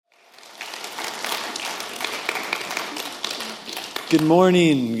Good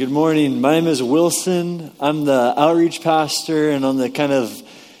morning. Good morning. My name is Wilson. I'm the outreach pastor and on the kind of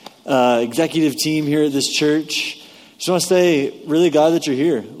executive team here at this church. Just want to say, really glad that you're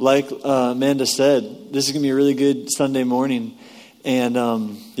here. Like Amanda said, this is going to be a really good Sunday morning. And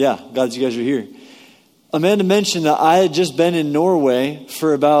glad that you guys are here. Amanda mentioned that I had just been in Norway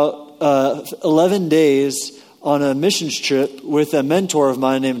for about 11 days on a missions trip with a mentor of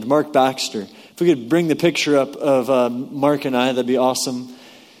mine named Mark Baxter. If we could bring the picture up of Mark and I, that'd be awesome.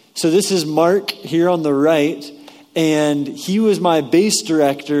 So this is Mark here on the right, and he was my base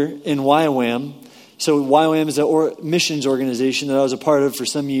director in YWAM. So YWAM is a missions organization that I was a part of for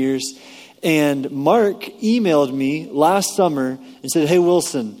some years. And Mark emailed me last summer and said, "Hey,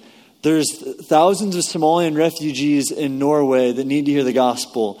 Wilson, there's thousands of Somalian refugees in Norway that need to hear the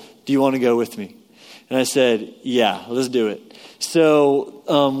gospel. Do you want to go with me?" And I said, "Yeah, let's do it." So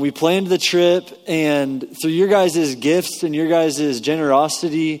we planned the trip, and through your guys' gifts and your guys'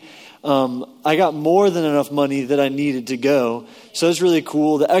 generosity, I got more than enough money that I needed to go. So it's really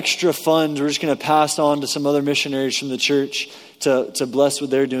cool. The extra funds we're just going to pass on to some other missionaries from the church to bless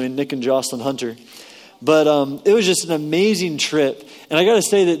what they're doing, Nick and Jocelyn Hunter. But it was just an amazing trip. And I got to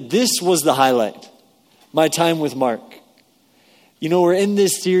say that this was the highlight, my time with Mark. You know, we're in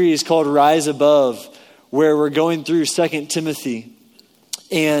this series called Rise Above, where we're going through 2 Timothy.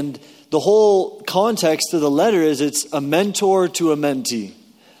 And the whole context of the letter is it's a mentor to a mentee,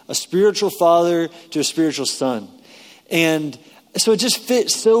 a spiritual father to a spiritual son. And so it just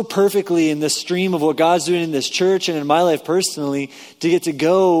fits so perfectly in the stream of what God's doing in this church and in my life personally to get to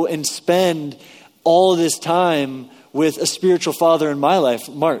go and spend all this time with a spiritual father in my life,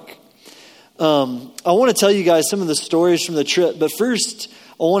 Mark. I want to tell you guys some of the stories from the trip, but first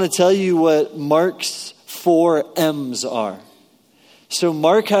I want to tell you what Mark's 4 M's are. So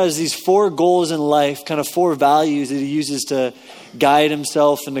Mark has these 4 goals in life, kind of 4 values that he uses to guide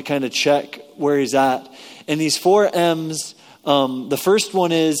himself and to kind of check where he's at. And these 4 M's, the first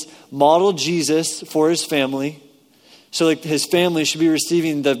one is model Jesus for his family. So like his family should be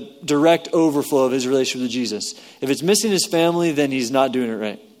receiving the direct overflow of his relationship with Jesus. If it's missing his family, then he's not doing it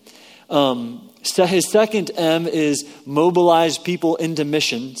right. His second M is mobilize people into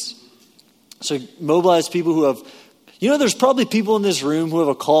missions. So mobilize people who have, there's probably people in this room who have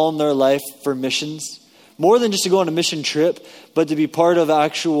a call in their life for missions. More than just to go on a mission trip, but to be part of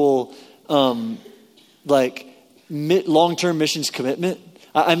actual long-term missions commitment.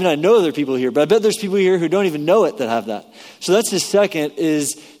 I mean, I know there are people here, but I bet there's people here who don't even know it that have that. So that's his second,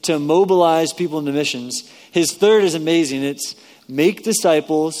 is to mobilize people into missions. His third is amazing. It's make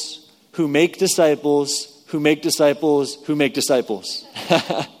disciples who make disciples who make disciples who make disciples.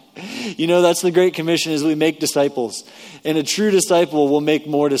 That's the Great Commission, is we make disciples. And a true disciple will make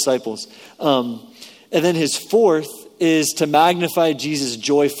more disciples. And then his fourth is to magnify Jesus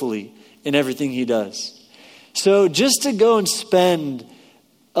joyfully in everything he does. So just to go and spend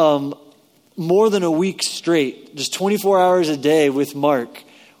more than a week straight, just 24 hours a day with Mark,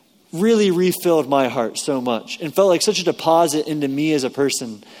 really refilled my heart so much and felt like such a deposit into me as a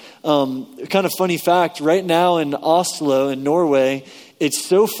person. Kind of funny fact, right now in Oslo in Norway, it's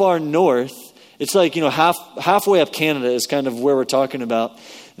so far north, it's like, halfway up Canada is kind of where we're talking about,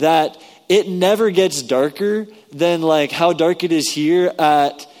 that it never gets darker than like how dark it is here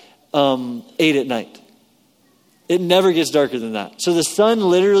at 8 at night. It never gets darker than that. So the sun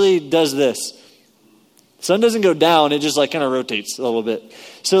literally does this. The sun doesn't go down, it just like kind of rotates a little bit.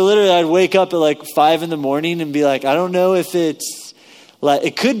 So literally I'd wake up at like 5 in the morning and be like, I don't know if it's like,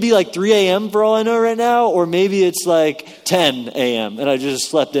 it could be like 3 a.m. for all I know right now, or maybe it's like 10 a.m. and I just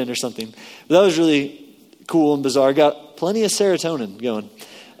slept in or something. But that was really cool and bizarre. Got plenty of serotonin going.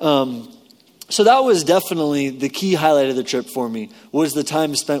 So that was definitely the key highlight of the trip for me, was the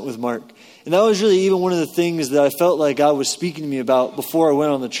time spent with Mark. And that was really even one of the things that I felt like God was speaking to me about before I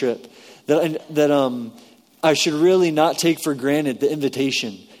went on the trip, that I should really not take for granted the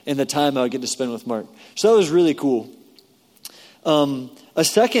invitation and the time I would get to spend with Mark. So that was really cool. A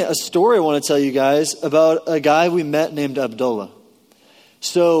story I want to tell you guys about a guy we met named Abdullah.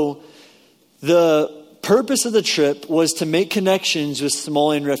 So the purpose of the trip was to make connections with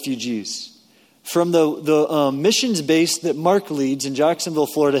Somalian refugees. From the missions base that Mark leads in Jacksonville,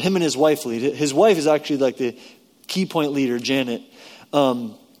 Florida, him and his wife lead. His wife is actually like the key point leader, Janet.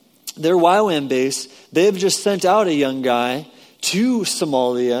 Their YWAM base, they have just sent out a young guy to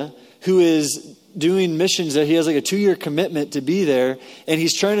Somalia who is doing missions that he has like a 2-year commitment to be there. And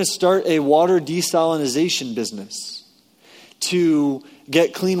he's trying to start a water desalinization business to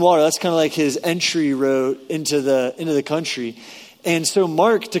get clean water. That's kind of like his entry road into the country. And so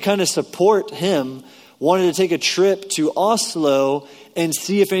Mark, to kind of support him, wanted to take a trip to Oslo and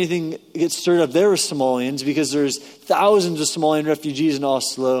see if anything gets stirred up there with Somalians, because there's thousands of Somalian refugees in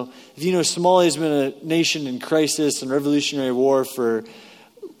Oslo. If you know, Somalia has been a nation in crisis and revolutionary war for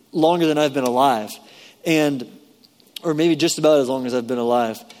longer than I've been alive, or maybe just about as long as I've been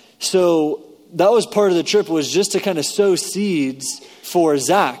alive. So that was part of the trip, was just to kind of sow seeds for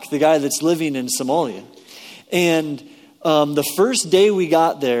Zach, the guy that's living in Somalia. And the first day we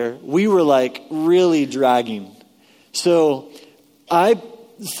got there, we were like really dragging. So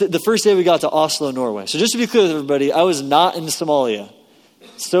the first day we got to Oslo, Norway. So just to be clear with everybody, I was not in Somalia.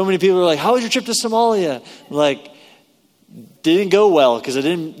 So many people were like, "How was your trip to Somalia?" I'm like, didn't go well because I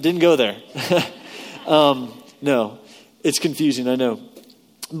didn't go there. No, it's confusing, I know.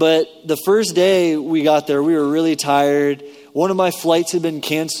 But the first day we got there, we were really tired. One of my flights had been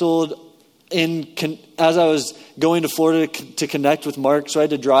canceled as I was going to Florida to connect with Mark. So I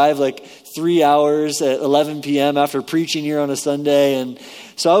had to drive like 3 hours at 11 p.m. after preaching here on a Sunday. And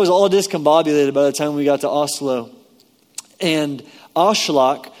so I was all discombobulated by the time we got to Oslo. And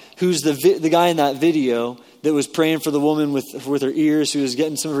Aslak, who's the guy in that video that was praying for the woman with her ears, who was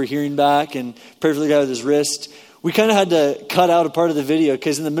getting some of her hearing back, and prayed for the guy with his wrist, we kind of had to cut out a part of the video,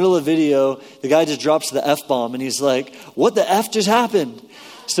 because in the middle of the video, the guy just drops the F-bomb, and he's like, "What the F just happened?"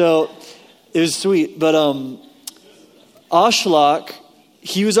 So it was sweet. But Aslak,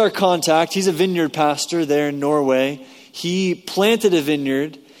 he was our contact. He's a vineyard pastor there in Norway. He planted a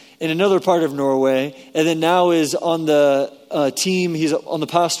vineyard in another part of Norway, and then now is on the team. He's on the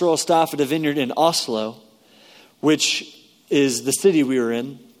pastoral staff at a vineyard in Oslo, which is the city we were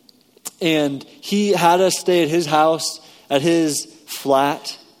in. And he had us stay at his house, at his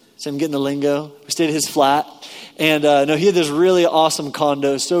flat. So I'm getting the lingo. We stayed at his flat. And he had this really awesome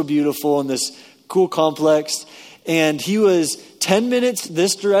condo, so beautiful, in this cool complex. And he was 10 minutes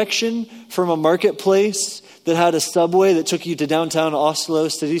this direction from a marketplace that had a subway that took you to downtown Oslo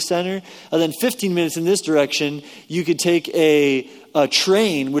city center. And then 15 minutes in this direction, you could take a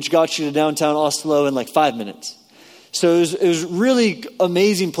train, which got you to downtown Oslo in like 5 minutes. So it was really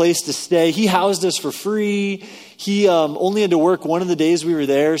amazing place to stay. He housed us for free. He only had to work one of the days we were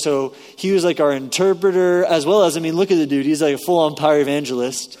there. So he was like our interpreter, as well as, look at the dude. He's like a full-on power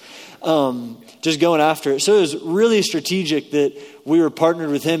evangelist, just going after it. So it was really strategic that we were partnered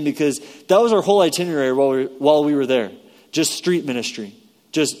with him, because that was our whole itinerary while we were there. Just street ministry.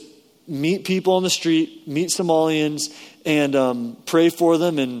 Just meet people on the street, meet Somalians, and pray for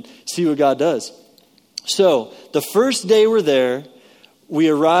them and see what God does. So the first day we're there, we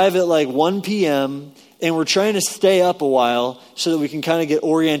arrive at like 1 p.m. and we're trying to stay up a while so that we can kind of get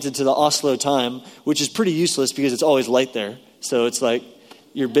oriented to the Oslo time, which is pretty useless because it's always light there. So it's like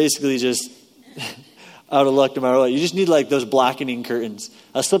you're basically just out of luck no matter what. You just need like those blackening curtains.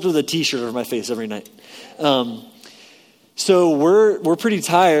 I slept with a t-shirt over my face every night. So we're pretty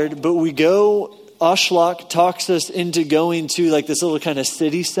tired, but we go. Aslak talks us into going to like this little kind of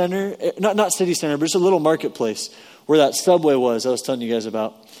city center, not city center, but it's a little marketplace where that subway was I was telling you guys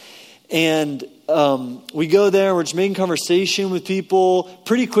about. And we go there, we're just making conversation with people.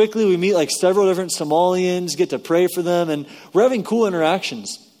 Pretty quickly, we meet like several different Somalians, get to pray for them, and we're having cool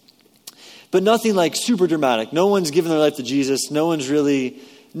interactions. But nothing like super dramatic. No one's giving their life to Jesus. No one's really,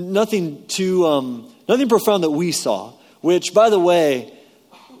 nothing profound that we saw. Which, by the way,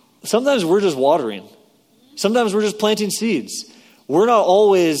 sometimes we're just watering. Sometimes we're just planting seeds. We're not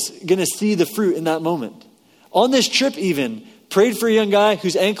always going to see the fruit in that moment. On this trip even, prayed for a young guy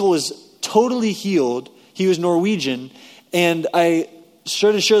whose ankle was totally healed. He was Norwegian. And I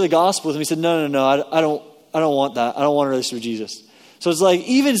started to share the gospel with him. He said, no, I don't want that. I don't want to release for Jesus. So it's like,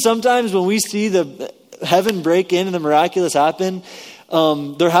 even sometimes when we see the heaven break in and the miraculous happen,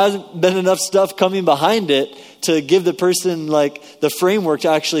 there hasn't been enough stuff coming behind it to give the person like the framework to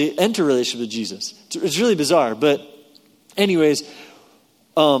actually enter a relationship with Jesus. It's really bizarre. But anyways,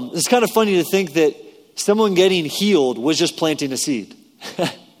 it's kind of funny to think that someone getting healed was just planting a seed.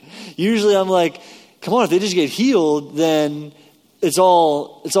 Usually I'm like, come on, if they just get healed, then it's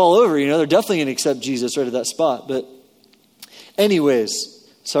all over. They're definitely going to accept Jesus right at that spot. But anyways,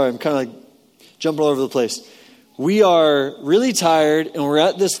 sorry, I'm kind of like jumping all over the place. We are really tired, and we're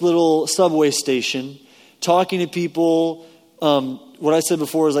at this little subway station talking to people. What I said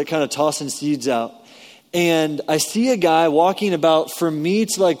before is like kind of tossing seeds out. And I see a guy walking about from me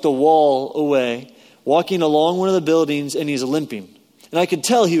to like the wall away, walking along one of the buildings, and he's limping. And I could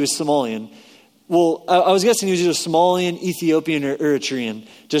tell he was Somalian. Well, I was guessing he was either Somalian, Ethiopian, or Eritrean,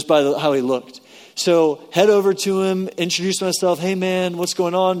 just by how he looked. So head over to him, introduce myself. Hey man, what's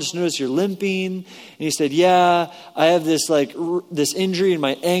going on? Just noticed you're limping. And he said, yeah, I have this injury in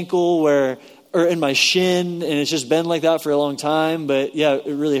my ankle where or in my shin, and it's just been like that for a long time, but yeah,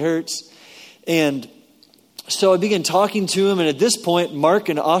 it really hurts. And so I began talking to him, and at this point, Mark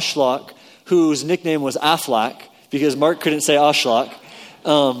and Ashlak, whose nickname was Aflak, because Mark couldn't say Ashlak,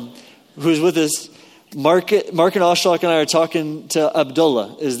 who's with us, Mark and Ashlak and I are talking to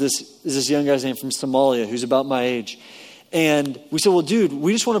Abdullah, is this young guy's name from Somalia, who's about my age. And we said, well, dude,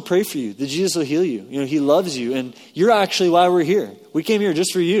 we just want to pray for you that Jesus will heal you. You know, he loves you, and you're actually why we're here. We came here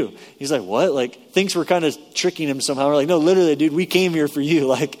just for you. He's like, what? Like, thinks we're kind of tricking him somehow. We're like, no, literally, dude, we came here for you.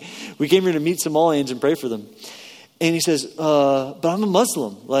 Like, we came here to meet Somalians and pray for them. And he says, but I'm a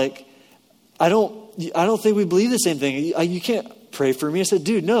Muslim. Like, I don't think we believe the same thing. You can't pray for me. I said,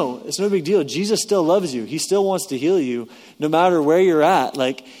 dude, no, it's no big deal. Jesus still loves you. He still wants to heal you no matter where you're at.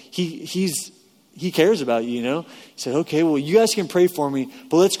 Like, he cares about you, you know? He said, okay, well, you guys can pray for me,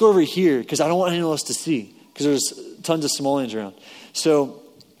 but let's go over here because I don't want anyone else to see because there's tons of Somalians around. So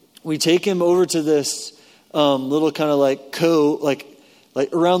we take him over to this little kind of like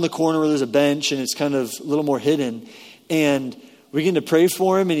around the corner where there's a bench and it's kind of a little more hidden. And we begin to pray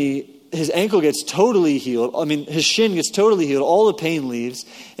for him, and his ankle gets totally healed. I mean, his shin gets totally healed. All the pain leaves.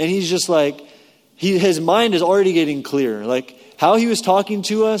 And he's just like, his mind is already getting clear. Like how he was talking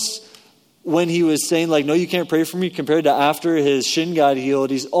to us when he was saying like, no, you can't pray for me, compared to after his shin got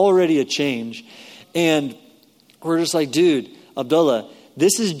healed, he's already a change. And we're just like, dude, Abdullah,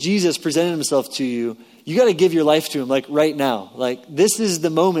 this is Jesus presenting himself to you. You got to give your life to him like right now. Like this is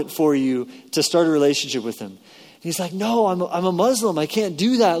the moment for you to start a relationship with him. And he's like, no, I'm a Muslim. I can't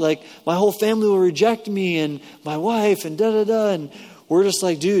do that. Like my whole family will reject me and my wife and da-da-da. And we're just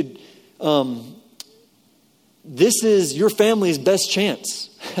like, dude, this is your family's best chance.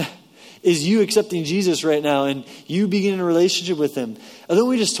 Is you accepting Jesus right now and you beginning a relationship with him. And then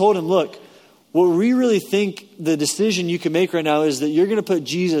we just told him, look, what we really think the decision you can make right now is that you're going to put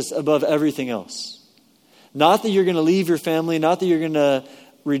Jesus above everything else. Not that you're going to leave your family, not that you're going to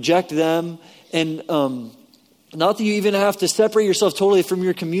reject them, and not that you even have to separate yourself totally from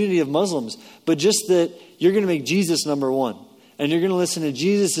your community of Muslims, but just that you're going to make Jesus number one. And you're going to listen to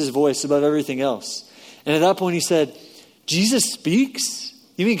Jesus' voice above everything else. And at that point he said, Jesus speaks?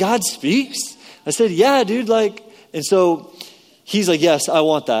 You mean God speaks? I said, yeah, dude. Like, and so he's like, yes, I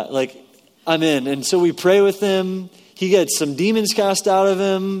want that. Like, I'm in. And so we pray with him. He gets some demons cast out of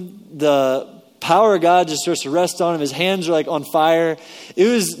him. The power of God just starts to rest on him. His hands are like on fire. It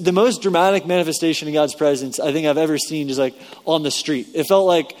was the most dramatic manifestation of God's presence I think I've ever seen, just like on the street. It felt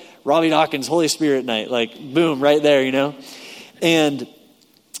like Robbie Dawkins' Holy Spirit night. Like, boom, right there, you know? And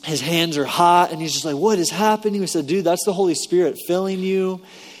his hands are hot, and he's just like, what is happening? We said, dude, that's the Holy Spirit filling you.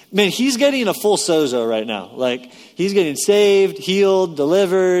 Man, he's getting a full sozo right now. Like, he's getting saved, healed,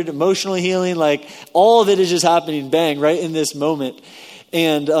 delivered, emotionally healing. Like, all of it is just happening, bang, right in this moment.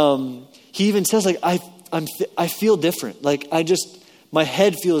 And he even says, like, I feel different. Like, my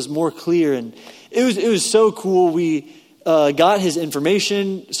head feels more clear. And it was so cool. We got his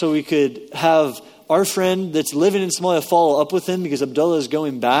information so we could have our friend that's living in Somalia follow up with him because Abdullah is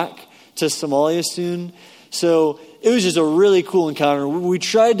going back to Somalia soon. So it was just a really cool encounter. We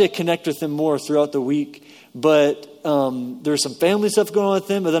tried to connect with him more throughout the week, but there was some family stuff going on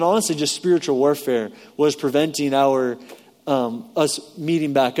with him. But then honestly, just spiritual warfare was preventing us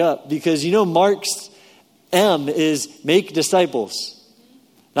meeting back up. Because, you know, Mark's M is make disciples.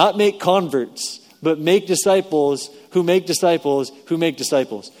 Not make converts, but make disciples who make disciples who make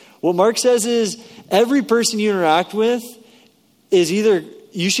disciples. What Mark says is every person you interact with is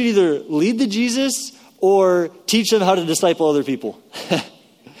you should either lead to Jesus or teach them how to disciple other people.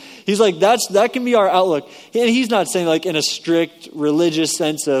 He's like, that can be our outlook. And he's not saying like in a strict religious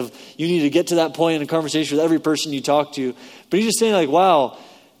sense of you need to get to that point in a conversation with every person you talk to. But he's just saying like, wow,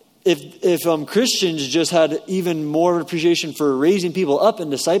 if Christians just had even more appreciation for raising people up in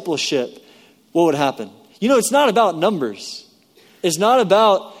discipleship, what would happen? You know, it's not about numbers. It's not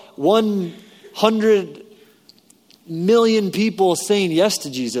about 100 million people saying yes to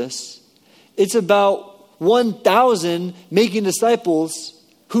Jesus. It's about 1,000 making disciples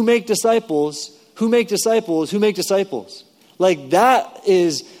who make disciples who make disciples who make disciples. Like that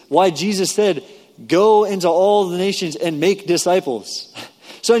is why Jesus said, go into all the nations and make disciples.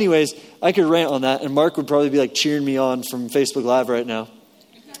 So anyways, I could rant on that and Mark would probably be like cheering me on from Facebook Live right now.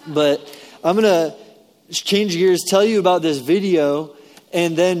 But I'm going to change gears, tell you about this video,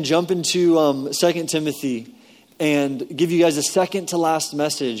 and then jump into 2 Timothy and give you guys a second to last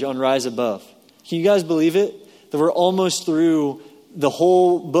message on Rise Above. Can you guys believe it? That we're almost through the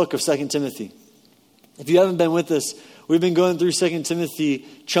whole book of 2 Timothy. If you haven't been with us, we've been going through 2 Timothy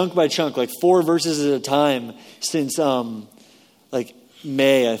chunk by chunk, like 4 verses at a time since like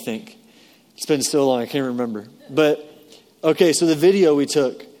May, I think. It's been so long, I can't remember. But, okay, so the video we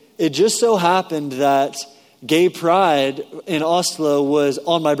took, it just so happened that Gay Pride in Oslo was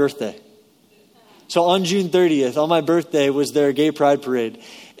on my birthday. So on June 30th, on my birthday, was their Gay Pride parade.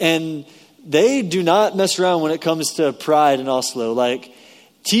 And they do not mess around when it comes to pride in Oslo. Like,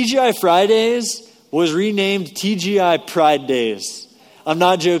 TGI Fridays was renamed TGI Pride Days. I'm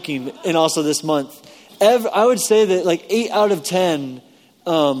not joking, in Oslo this month. I would say that like 8 out of 10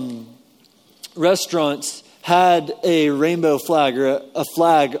 restaurants had a rainbow flag or a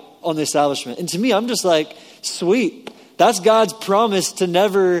flag on the establishment. And to me, I'm just like, sweet. That's God's promise to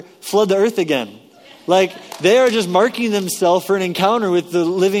never flood the earth again. Like, they are just marking themselves for an encounter with the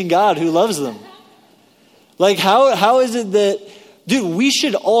living God who loves them. Like, how is it that, dude, we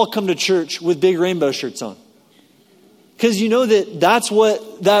should all come to church with big rainbow shirts on. Because you know that's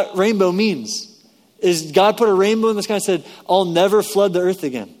what that rainbow means. Is God put a rainbow in the sky and said, I'll never flood the earth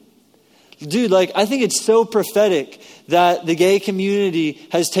again. Dude, like, I think it's so prophetic that the gay community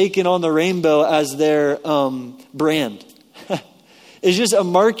has taken on the rainbow as their brand. It's just a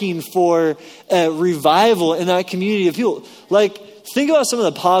marking for a revival in that community of people. Like, think about some of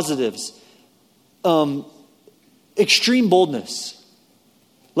the positives. Extreme boldness.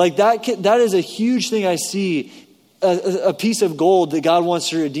 Like, that is a huge thing I see. A piece of gold that God wants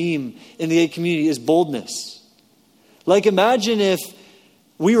to redeem in the gay community is boldness. Like, imagine if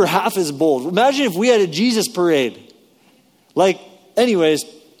we were half as bold. Imagine if we had a Jesus parade. Like, anyways,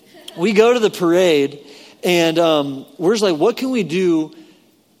 we go to the parade and we're just like, what can we do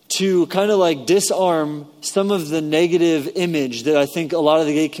to kind of like disarm some of the negative image that I think a lot of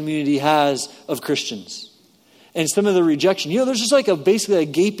the gay community has of Christians and some of the rejection. You know, there's just like basically a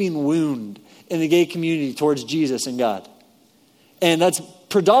gaping wound in the gay community towards Jesus and God. And that's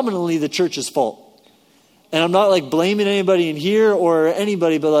predominantly the church's fault. And I'm not like blaming anybody in here or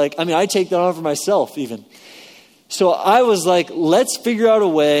anybody, but like, I mean, I take that on for myself even. So I was like, let's figure out a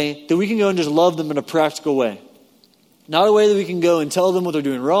way that we can go and just love them in a practical way. Not a way that we can go and tell them what they're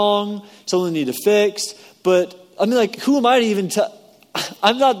doing wrong, tell them they need to fix. But I mean, like, who am I to even tell?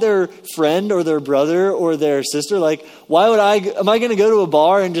 I'm not their friend or their brother or their sister. Like, am I going to go to a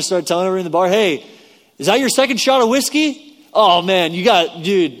bar and just start telling everyone in the bar, hey, is that your second shot of whiskey? Oh man,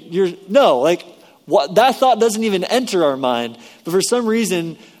 that thought doesn't even enter our mind. But for some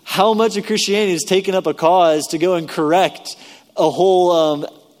reason, how much of Christianity has taken up a cause to go and correct a whole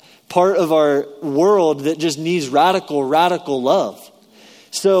part of our world that just needs radical love.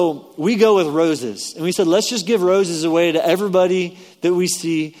 So we go with roses. And we said, let's just give roses away to everybody that we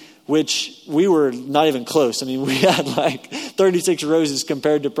see, which we were not even close. I mean, we had like 36 roses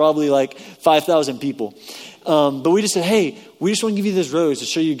compared to probably like 5,000 people. But we just said, hey, we just want to give you this rose to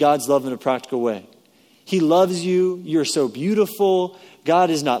show you God's love in a practical way. He loves you. You're so beautiful. God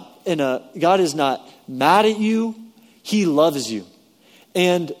is not mad at you. He loves you.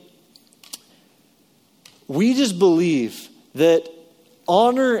 And we just believe that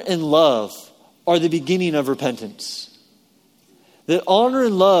honor and love are the beginning of repentance. That honor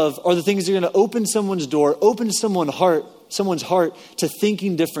and love are the things that are going to open someone's door, open someone's heart to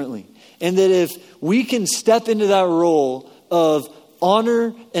thinking differently. And that if we can step into that role of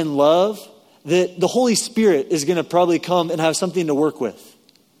honor and love, that the Holy Spirit is going to probably come and have something to work with.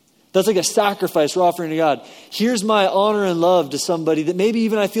 That's like a sacrifice we're offering to God. Here's my honor and love to somebody that maybe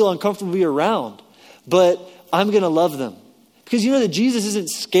even I feel uncomfortable to be around, but I'm going to love them. Because you know that Jesus isn't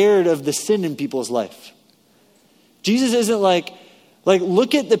scared of the sin in people's life. Jesus isn't like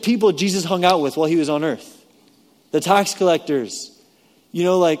look at the people Jesus hung out with while he was on earth. The tax collectors. You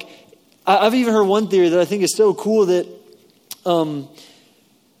know, like, I've even heard one theory that I think is so cool that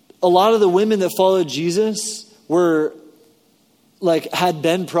a lot of the women that followed Jesus had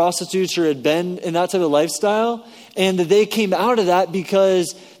been prostitutes or had been in that type of lifestyle, and that they came out of that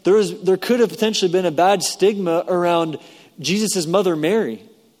because there could have potentially been a bad stigma around Jesus' mother Mary,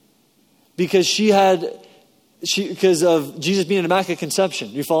 because because of Jesus being an immaculate conception.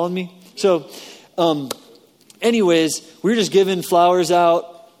 You following me? So, anyways, we were just giving flowers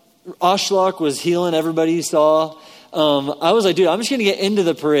out. Ashlock was healing everybody he saw. I was like, dude, I'm just going to get into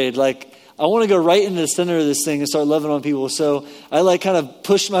the parade. Like, I want to go right into the center of this thing and start loving on people. So I kind of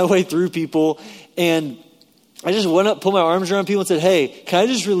pushed my way through people, and I just went up, put my arms around people and said, hey, can I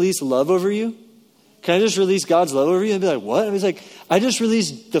just release love over you? Can I just release God's love over you? And they'd be like, what? And he's like, I just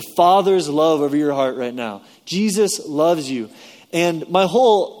released the Father's love over your heart right now. Jesus loves you. And my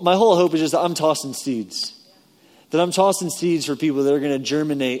whole hope is just that I'm tossing seeds. That I'm tossing seeds for people that are going to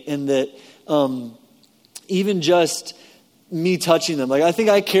germinate, and that even just me touching them. Like, I think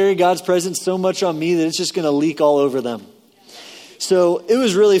I carry God's presence so much on me that it's just going to leak all over them. So it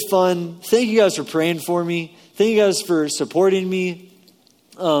was really fun. Thank you guys for praying for me. Thank you guys for supporting me.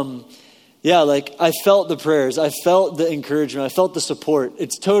 I felt the prayers. I felt the encouragement. I felt the support.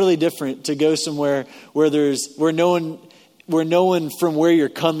 It's totally different to go somewhere where no one from where you're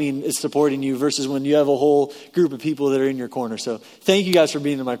coming is supporting you versus when you have a whole group of people that are in your corner. So thank you guys for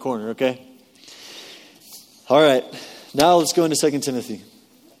being in my corner, okay? All right. Now let's go into 2 Timothy.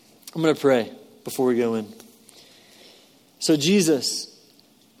 I'm going to pray before we go in. So Jesus,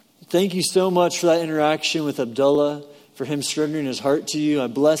 thank you so much for that interaction with Abdullah, for him surrendering his heart to you. I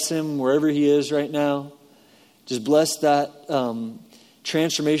bless him wherever he is right now. Just bless that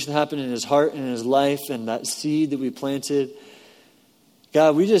transformation that happened in his heart and in his life and that seed that we planted.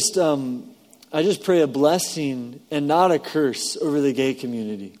 God, I just pray a blessing and not a curse over the gay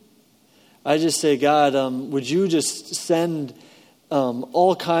community. I just say, God, would you just send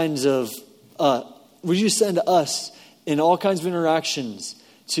all kinds of, would you send us in all kinds of interactions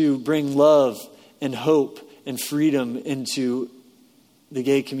to bring love and hope and freedom into the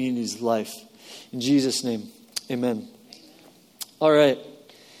gay community's life. In Jesus' name, amen. All right.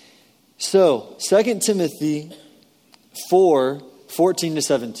 So, 2 Timothy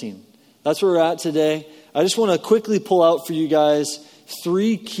 4:14-17. That's where we're at today. I just want to quickly pull out for you guys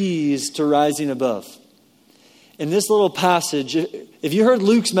 3 keys to rising above. In this little passage, if you heard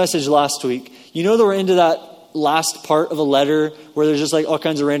Luke's message last week, you know that we're into that last part of a letter where there's just like all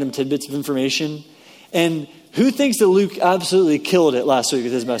kinds of random tidbits of information. And who thinks that Luke absolutely killed it last week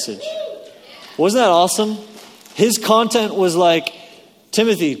with his message? Wasn't that awesome? His content was like,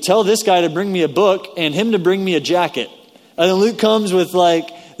 Timothy, tell this guy to bring me a book and him to bring me a jacket. And then Luke comes with like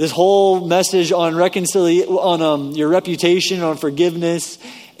this whole message on reconciliation, on your reputation, on forgiveness,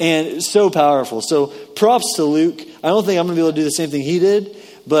 and it's so powerful. So props to Luke. I don't think I'm going to be able to do the same thing he did,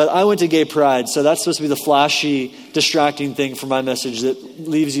 but I went to Gay Pride, so that's supposed to be the flashy, distracting thing for my message that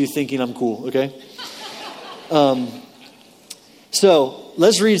leaves you thinking I'm cool, okay? So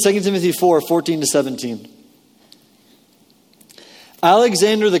let's read 2 Timothy 4:14-17.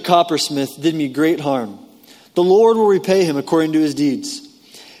 Alexander the coppersmith did me great harm. The Lord will repay him according to his deeds.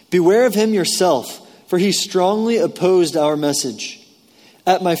 Beware of him yourself, for he strongly opposed our message.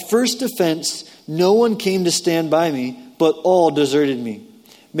 At my first defense, no one came to stand by me, but all deserted me.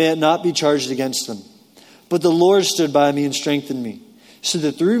 May it not be charged against them. But the Lord stood by me and strengthened me, so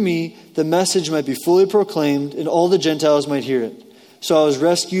that through me the message might be fully proclaimed and all the Gentiles might hear it. So I was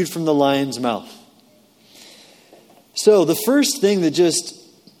rescued from the lion's mouth. So the first thing that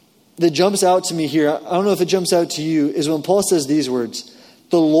jumps out to me here, I don't know if it jumps out to you, is when Paul says these words,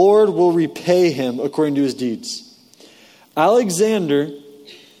 the Lord will repay him according to his deeds. Alexander,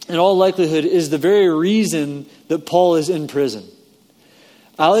 in all likelihood, is the very reason that Paul is in prison.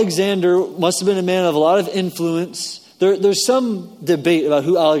 Alexander must have been a man of a lot of influence. There's some debate about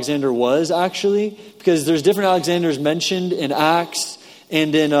who Alexander was, actually, because there's different Alexanders mentioned in Acts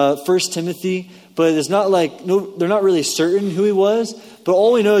and in 1 Timothy, but it's not like, no, they're not really certain who he was. But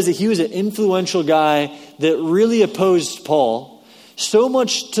all we know is that he was an influential guy that really opposed Paul, so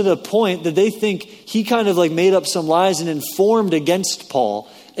much to the point that they think he kind of like made up some lies and informed against Paul.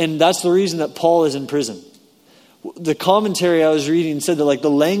 And that's the reason that Paul is in prison. The commentary I was reading said that like the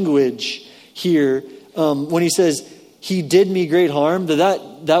language here, when he says, he did me great harm,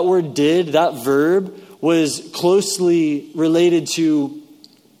 that word did, that verb was closely related to,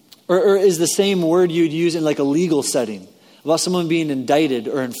 or is the same word you'd use in like a legal setting about someone being indicted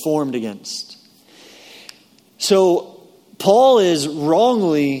or informed against. So Paul is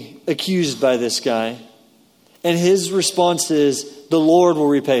wrongly accused by this guy, and his response is, the Lord will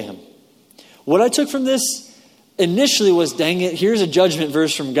repay him. What I took from this initially was, dang it, here's a judgment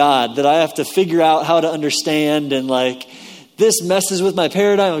verse from God that I have to figure out how to understand, and like, this messes with my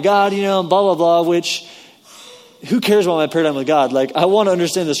paradigm of God, blah, blah, blah, which, who cares about my paradigm of God? Like, I want to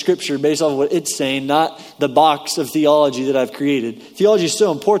understand the scripture based off of what it's saying, not the box of theology that I've created. Theology is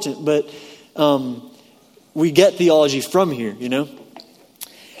so important, but we get theology from here, And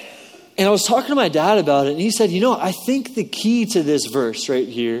I was talking to my dad about it, and he said, I think the key to this verse right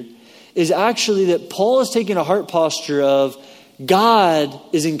here is actually that Paul is taking a heart posture of God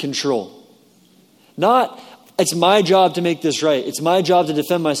is in control. Not, it's my job to make this right. It's my job to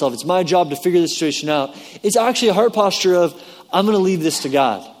defend myself. It's my job to figure this situation out. It's actually a heart posture of, I'm going to leave this to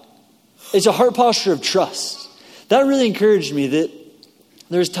God. It's a heart posture of trust. That really encouraged me that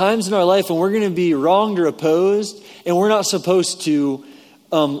there's times in our life when we're going to be wronged or opposed, and we're not supposed to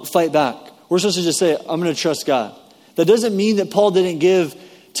fight back. We're supposed to just say, I'm going to trust God. That doesn't mean that Paul didn't give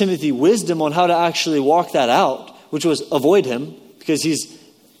Timothy wisdom on how to actually walk that out, which was avoid him, because he's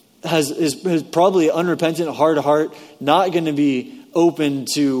is probably unrepentant, hard heart, not going to be open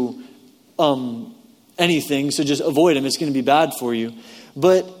to anything. So just avoid him. It's going to be bad for you.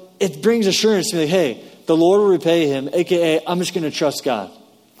 But it brings assurance to me, like, hey, the Lord will repay him, aka I'm just going to trust God.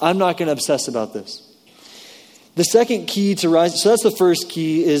 I'm not going to obsess about this. The second key to rise, so that's the first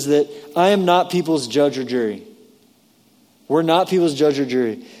key, is that I am not people's judge or jury. We're not people's judge or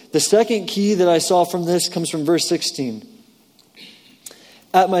jury. The second key that I saw from this comes from verse 16.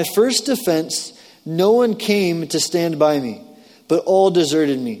 At my first defense, no one came to stand by me, but all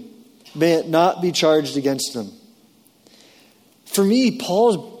deserted me. May it not be charged against them. For me,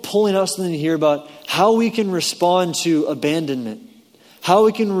 Paul's pulling out something here about how we can respond to abandonment, how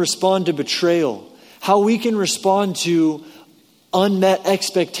we can respond to betrayal, how we can respond to unmet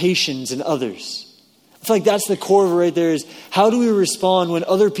expectations in others. I feel like that's the core of it right there, is how do we respond when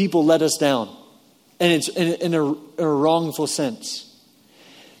other people let us down? And it's in a wrongful sense.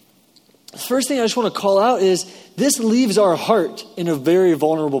 The first thing I just want to call out is this leaves our heart in a very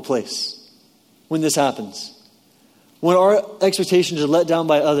vulnerable place when this happens. When our expectations are let down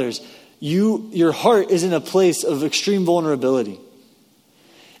by others, your heart is in a place of extreme vulnerability.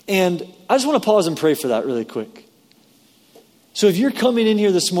 And I just want to pause and pray for that really quick. So if you're coming in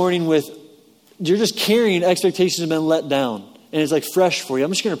here this morning with, you're just carrying expectations have been let down, and it's like fresh for you,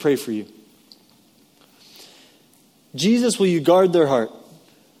 I'm just going to pray for you. Jesus, will you guard their heart?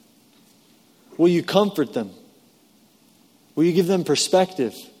 Will you comfort them? Will you give them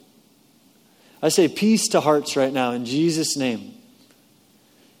perspective? I say peace to hearts right now in Jesus' name.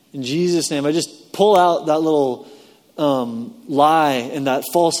 In Jesus' name. I just pull out that little lie and that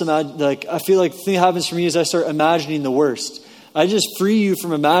false I feel like the thing that happens for me is I start imagining the worst. I just free you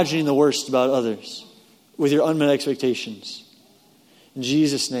from imagining the worst about others with your unmet expectations. In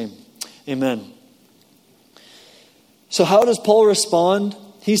Jesus' name. Amen. So how does Paul respond?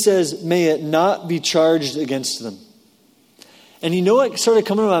 He says, may it not be charged against them. And you know what started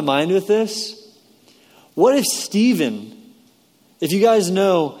coming to my mind with this? What if Stephen, if you guys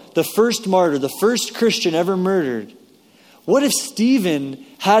know the first martyr, the first Christian ever murdered, what if Stephen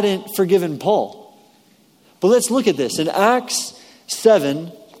hadn't forgiven Paul? But let's look at this. In Acts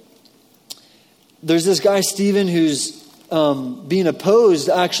 7, there's this guy Stephen who's being opposed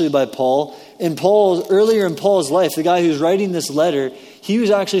actually by Paul. And earlier in Paul's life, the guy who's writing this letter, he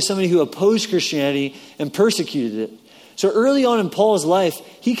was actually somebody who opposed Christianity and persecuted it. So early on in Paul's life,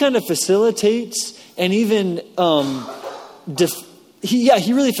 he kind of facilitates and even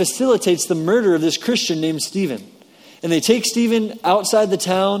he really facilitates the murder of this Christian named Stephen. And they take Stephen outside the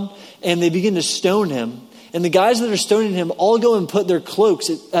town and they begin to stone him. And the guys that are stoning him all go and put their cloaks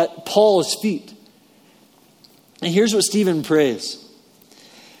at Paul's feet. And here's what Stephen prays.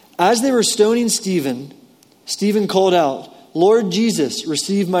 As they were stoning Stephen, Stephen called out, Lord Jesus,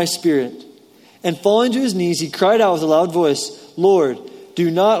 receive my spirit. And falling to his knees, he cried out with a loud voice, Lord,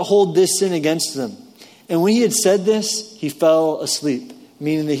 do not hold this sin against them. And when he had said this, he fell asleep,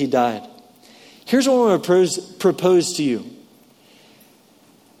 meaning that he died. Here's what I want to propose to you.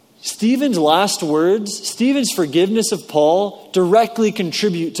 Stephen's last words, Stephen's forgiveness of Paul, directly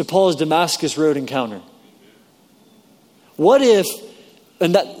contribute to Paul's Damascus Road encounter. What if,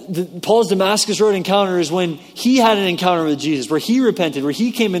 Paul's Damascus Road encounter is when he had an encounter with Jesus, where he repented, where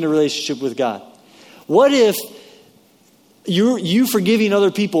he came into relationship with God. What if you forgiving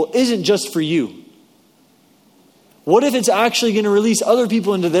other people isn't just for you? What if it's actually going to release other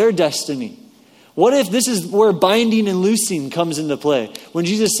people into their destiny? What if this is where binding and loosing comes into play? When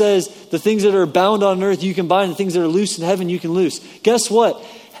Jesus says, the things that are bound on earth you can bind, the things that are loose in heaven you can loose. Guess what?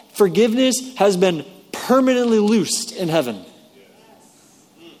 Forgiveness has been permanently loosed in heaven.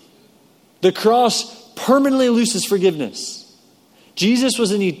 The cross permanently looses forgiveness. Jesus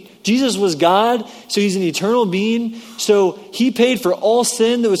was God, so he's an eternal being. So he paid for all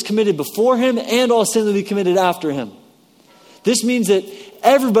sin that was committed before him and all sin that will be committed after him. This means that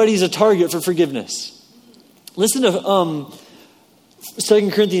everybody's a target for forgiveness. Listen to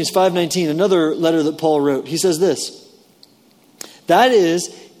 2 Corinthians 5:19, another letter that Paul wrote. He says this, that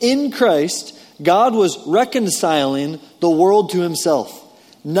is, in Christ, God was reconciling the world to himself,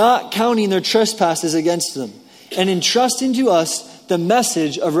 not counting their trespasses against them, and entrusting to us the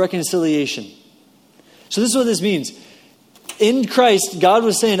message of reconciliation. So this is what this means. In Christ, God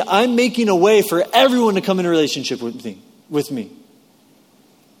was saying, I'm making a way for everyone to come in a relationship with me.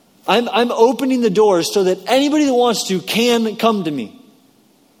 I'm opening the doors so that anybody that wants to can come to me.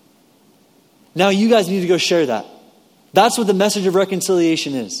 Now you guys need to go share that. That's what the message of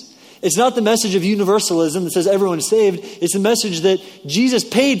reconciliation is. It's not the message of universalism that says everyone's saved. It's the message that Jesus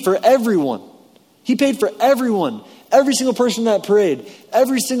paid for everyone. He paid for everyone. Every single person in that parade,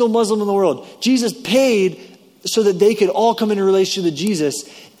 every single Muslim in the world, Jesus paid so that they could all come into relationship with Jesus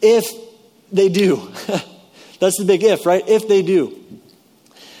if they do. That's the big if, right? If they do.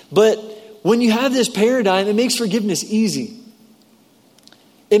 But when you have this paradigm, it makes forgiveness easy.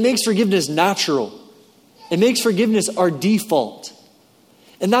 It makes forgiveness natural. It makes forgiveness our default.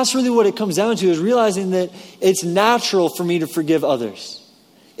 And that's really what it comes down to, is realizing that it's natural for me to forgive others.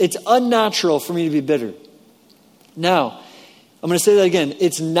 It's unnatural for me to be bitter. Now, I'm going to say that again.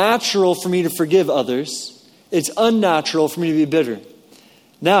 It's natural for me to forgive others. It's unnatural for me to be bitter.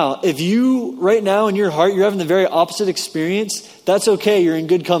 Now, if you, right now in your heart, you're having the very opposite experience, that's okay. You're in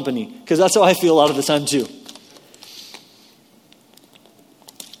good company. Because that's how I feel a lot of the time too.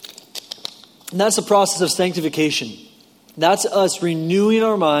 And that's the process of sanctification. That's us renewing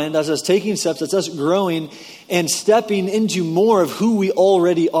our mind. That's us taking steps. That's us growing and stepping into more of who we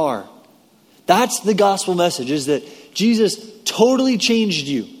already are. That's the gospel message, is that Jesus totally changed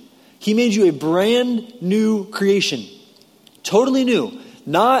you. He made you a brand new creation. Totally new.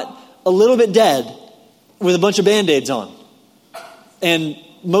 Not a little bit dead with a bunch of Band-Aids on. And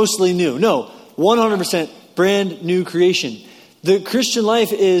mostly new. No, 100% brand new creation. The Christian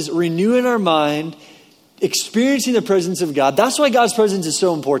life is renewing our mind, experiencing the presence of God. That's why God's presence is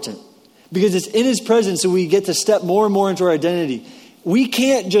so important. Because it's in His presence that we get to step more and more into our identity. We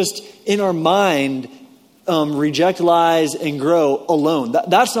can't just, in our mind, reject lies and grow alone.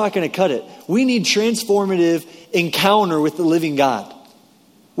 That's not going to cut it. We need transformative encounter with the living God.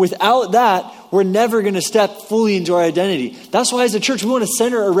 Without that, we're never going to step fully into our identity. That's why as a church, we want to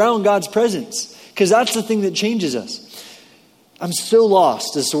center around God's presence. Because that's the thing that changes us. I'm so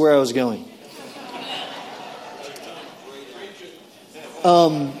lost as to where I was going.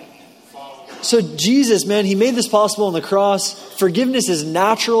 So Jesus, man, He made this possible on the cross. Forgiveness is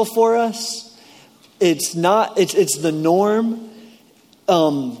natural for us. It's the norm.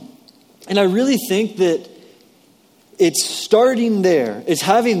 And I really think that it's starting there. It's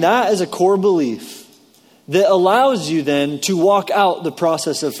having that as a core belief that allows you then to walk out the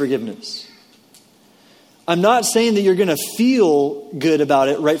process of forgiveness. I'm not saying that you're going to feel good about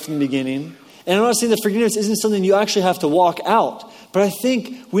it right from the beginning. And I'm not saying that forgiveness isn't something you actually have to walk out. But I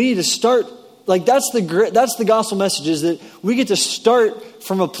think we need to start, like that's the gospel message, is that we get to start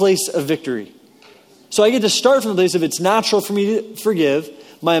from a place of victory. So I get to start from a place of it's natural for me to forgive.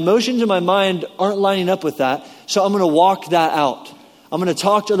 My emotions and my mind aren't lining up with that. So I'm going to walk that out. I'm going to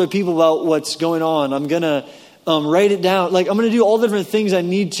talk to other people about what's going on. I'm going to write it down. Like I'm going to do all the different things I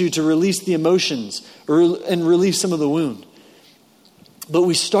need to release the emotions and relieve some of the wound. But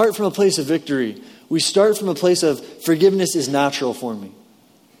we start from a place of victory. We start from a place of forgiveness is natural for me.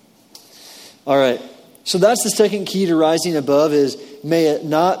 All right. So that's the second key to rising above, is may it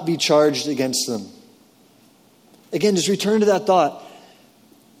not be charged against them. Again, just return to that thought.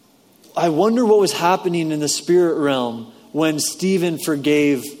 I wonder what was happening in the spirit realm when Stephen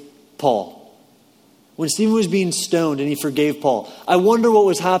forgave Paul. When Stephen was being stoned and he forgave Paul. I wonder what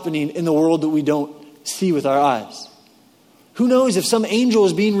was happening in the world that we don't see with our eyes. Who knows if some angel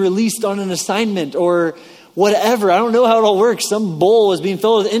is being released on an assignment or whatever. I don't know how it all works. Some bowl is being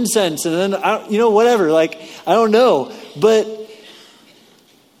filled with incense and then, whatever. Like, I don't know. But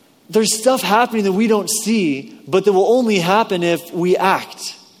there's stuff happening that we don't see, but that will only happen if we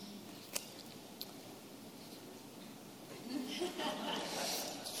act.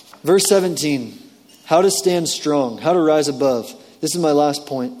 Verse 17, how to stand strong, how to rise above. This is my last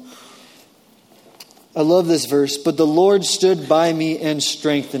point. I love this verse. But the Lord stood by me and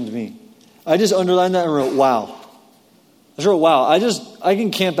strengthened me. I just underlined that and wrote, wow. I just wrote, wow. I can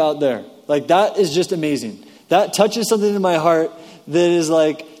camp out there. Like that is just amazing. That touches something in my heart that is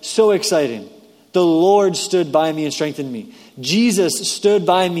like so exciting. The Lord stood by me and strengthened me. Jesus stood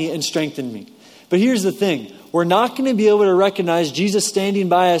by me and strengthened me. But here's the thing. We're not going to be able to recognize Jesus standing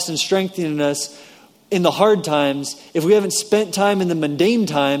by us and strengthening us in the hard times if we haven't spent time in the mundane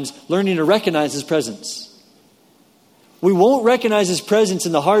times learning to recognize His presence. We won't recognize His presence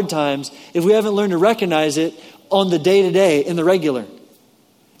in the hard times if we haven't learned to recognize it on the day-to-day in the regular.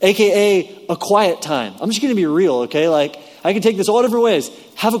 AKA a quiet time. I'm just going to be real, okay? Like, I can take this all different ways.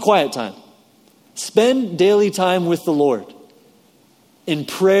 Have a quiet time. Spend daily time with the Lord. In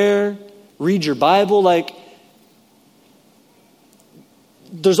prayer, read your Bible. Like,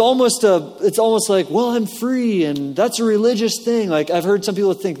 it's almost like, well, I'm free and that's a religious thing. Like I've heard some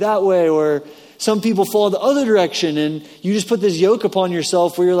people think that way, or some people fall the other direction and you just put this yoke upon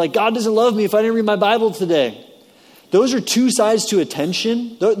yourself where you're like, God doesn't love me if I didn't read my Bible today. Those are two sides to a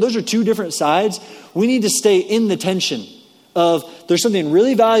tension. Those are two different sides. We need to stay in the tension of there's something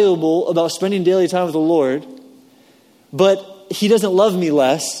really valuable about spending daily time with the Lord, but he doesn't love me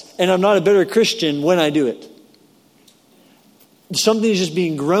less, and I'm not a better Christian when I do it. Something is just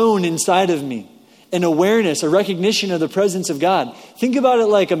being grown inside of me. An awareness, a recognition of the presence of God. Think about it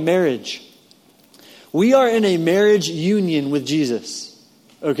like a marriage. We are in a marriage union with Jesus.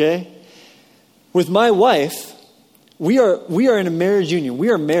 Okay? With my wife, we are in a marriage union. We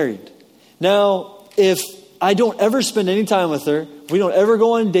are married. Now, if I don't ever spend any time with her, if we don't ever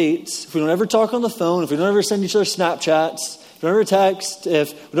go on dates, if we don't ever talk on the phone, if we don't ever send each other Snapchats, if we don't ever text,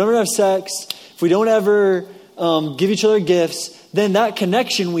 if we don't ever have sex, if we don't ever give each other gifts, then that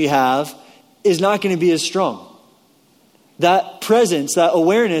connection we have is not going to be as strong. That presence, that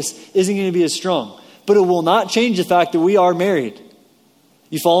awareness isn't going to be as strong. But it will not change the fact that we are married.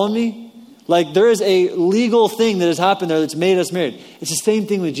 You follow me? Like there is a legal thing that has happened there that's made us married. It's the same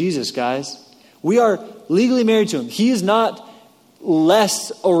thing with Jesus, guys. We are legally married to him. He is not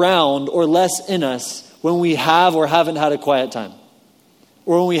less around or less in us when we have or haven't had a quiet time.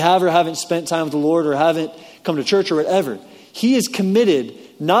 Or when we have or haven't spent time with the Lord or haven't come to church or whatever. He is committed,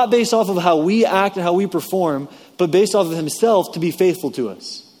 not based off of how we act and how we perform, but based off of himself to be faithful to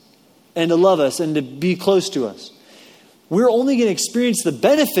us and to love us and to be close to us. We're only going to experience the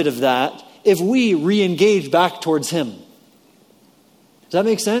benefit of that if we re-engage back towards him. Does that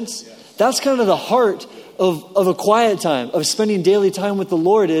make sense? Yes. That's kind of the heart of a quiet time, of spending daily time with the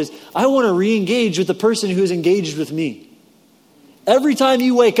Lord is, I want to re-engage with the person who's engaged with me. Every time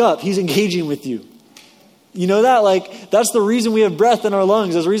you wake up, he's engaging with you. You know that? Like, that's the reason we have breath in our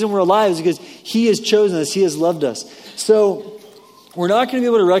lungs. That's the reason we're alive is because he has chosen us. He has loved us. So we're not going to be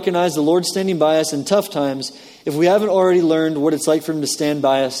able to recognize the Lord standing by us in tough times if we haven't already learned what it's like for him to stand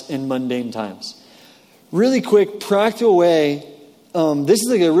by us in mundane times. Really quick, practical way. This is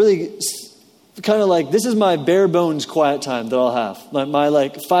like a really kind of like, this is my bare bones quiet time that I'll have. My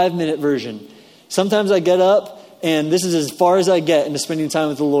like 5-minute version. Sometimes I get up and this is as far as I get into spending time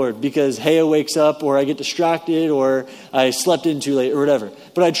with the Lord because Haya wakes up or I get distracted or I slept in too late or whatever.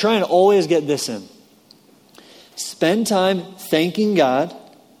 But I try and always get this in. Spend time thanking God,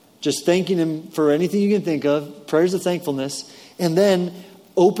 just thanking him for anything you can think of, prayers of thankfulness, and then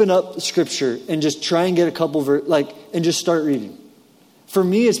open up scripture and just try and get a couple and just start reading. For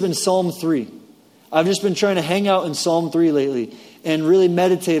me, it's been Psalm 3. I've just been trying to hang out in Psalm 3 lately and really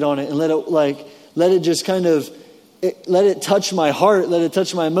meditate on it and let it just kind of, let it touch my heart, let it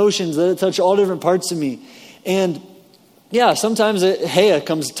touch my emotions, let it touch all different parts of me. And yeah, sometimes Haya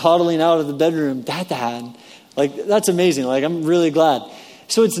comes toddling out of the bedroom, Dad. Like, that's amazing. Like, I'm really glad.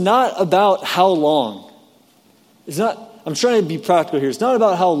 So it's not about how long. I'm trying to be practical here. It's not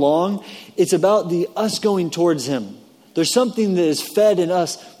about how long. It's about us going towards him. There's something that is fed in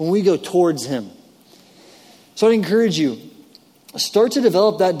us when we go towards him. So I'd encourage you, start to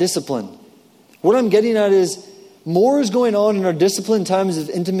develop that discipline. What I'm getting at is more is going on in our disciplined times of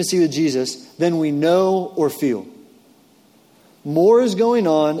intimacy with Jesus than we know or feel. More is going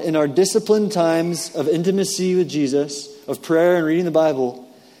on in our disciplined times of intimacy with Jesus, of prayer and reading the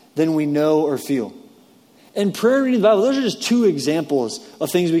Bible, than we know or feel. And prayer and reading the Bible, those are just 2 examples of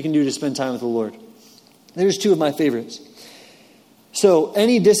things we can do to spend time with the Lord. There's 2 of my favorites. So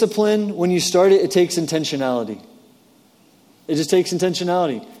any discipline, when you start it, it takes intentionality. It just takes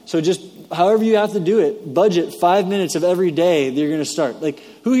intentionality. So just however you have to do it, budget 5 minutes of every day that you're going to start. Like,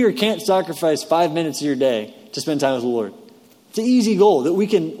 who here can't sacrifice 5 minutes of your day to spend time with the Lord? It's an easy goal that we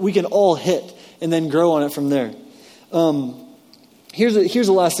can all hit and then grow on it from there. Here's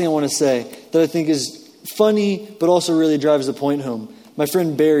the last thing I want to say that I think is funny, but also really drives the point home. My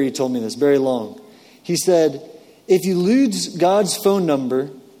friend Barry told me this, Barry Long. He said, if you lose God's phone number,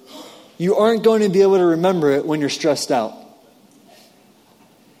 you aren't going to be able to remember it when you're stressed out.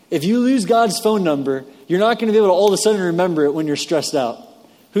 If you lose God's phone number, you're not going to be able to all of a sudden remember it when you're stressed out.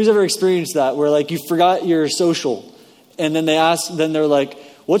 Who's ever experienced that where like you forgot your social and then they're like,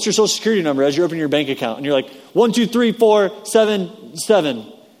 what's your social security number as you're opening your bank account? And you're like, 1, 2, 3, 4, 7,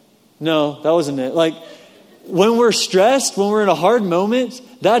 7. No, that wasn't it. Like when we're stressed, when we're in a hard moment,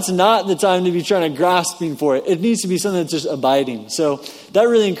 that's not the time to be trying to grasping for it. It needs to be something that's just abiding. So that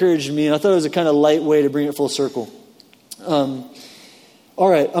really encouraged me. And I thought it was a kind of light way to bring it full circle. All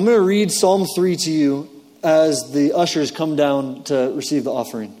right, I'm going to read Psalm 3 to you as the ushers come down to receive the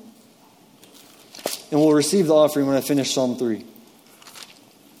offering. And we'll receive the offering when I finish Psalm 3.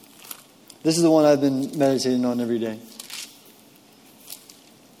 This is the one I've been meditating on every day.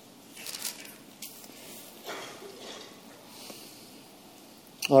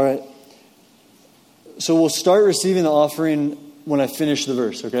 All right. So we'll start receiving the offering when I finish the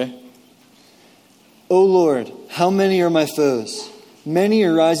verse, okay? O Lord, how many are my foes? Many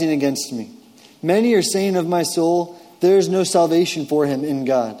are rising against me. Many are saying of my soul, There is no salvation for him in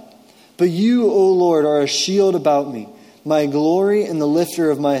God. But you, O Lord, are a shield about me, my glory and the lifter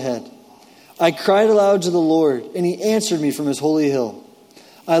of my head. I cried aloud to the Lord, and he answered me from his holy hill.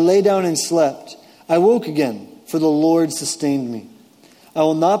 I lay down and slept. I woke again, for the Lord sustained me. I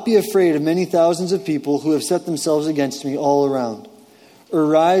will not be afraid of many thousands of people who have set themselves against me all around.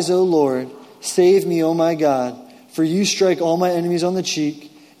 Arise, O Lord, save me, O my God, for you strike all my enemies on the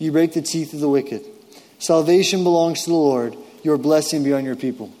cheek, you break the teeth of the wicked. Salvation belongs to the Lord, your blessing be on your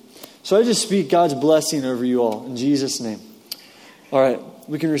people. So I just speak God's blessing over you all, in Jesus' name. All right,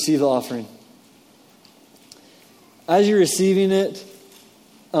 we can receive the offering. As you're receiving it,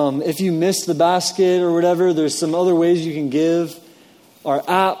 if you missed the basket or whatever, there's some other ways you can give. Our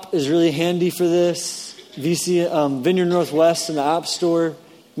app is really handy for this. Vineyard Northwest in the App Store. You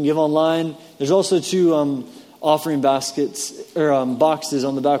can give online. There's also 2 offering baskets or boxes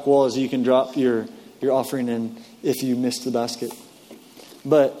on the back wall, so you can drop your offering in if you missed the basket.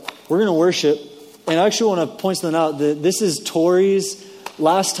 But we're going to worship. And I actually want to point something out. That this is Tori's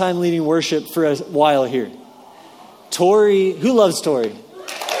last time leading worship for a while here. Tori, who loves Tori?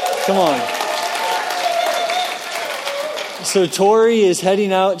 Come on. So Tori is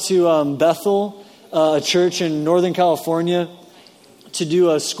heading out to Bethel, a church in Northern California, to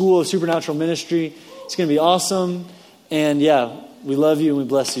do a school of supernatural ministry. It's going to be awesome. And yeah, we love you and we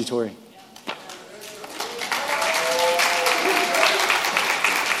bless you, Tori.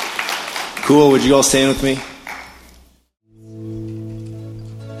 Cool. Would you all stand with me?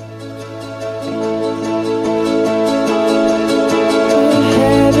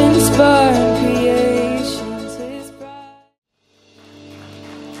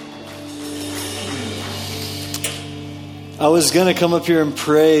 I was going to come up here and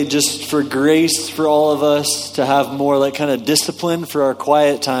pray just for grace for all of us to have more like kind of discipline for our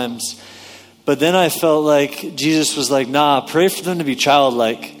quiet times. But then I felt like Jesus was like, nah, pray for them to be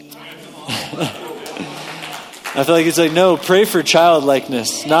childlike. I feel like it's like, no, pray for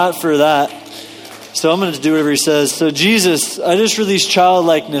childlikeness, not for that. So I'm going to do whatever he says. So Jesus, I just release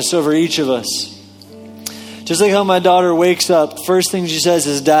childlikeness over each of us. Just like how my daughter wakes up, first thing she says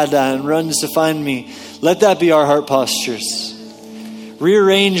is Dada and runs to find me. Let that be our heart postures.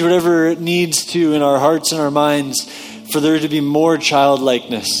 Rearrange whatever it needs to in our hearts and our minds for there to be more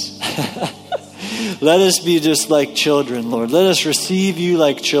childlikeness. Let us be just like children, Lord. Let us receive you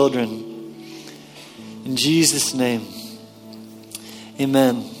like children. In Jesus' name.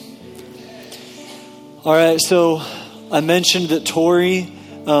 Amen. All right, so I mentioned that Tori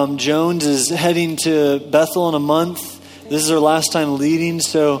Jones is heading to Bethel in a month. This is her last time leading.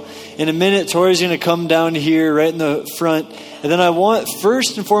 So in a minute, Tori's going to come down here right in the front. And then I want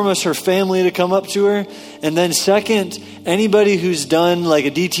first and foremost her family to come up to her. And then second, anybody who's done like a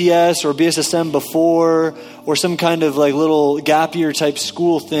DTS or BSSM before or some kind of like little gap year type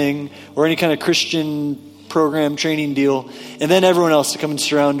school thing or any kind of Christian program training deal. And then everyone else to come and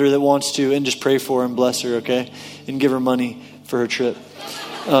surround her that wants to and just pray for her and bless her, okay? And give her money for her trip.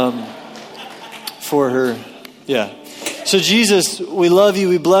 For her, yeah. So Jesus, we love you.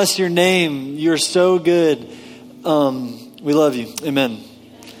 We bless your name. You're so good. We love you. Amen.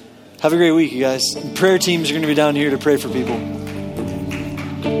 Have a great week, you guys. Prayer teams are going to be down here to pray for people.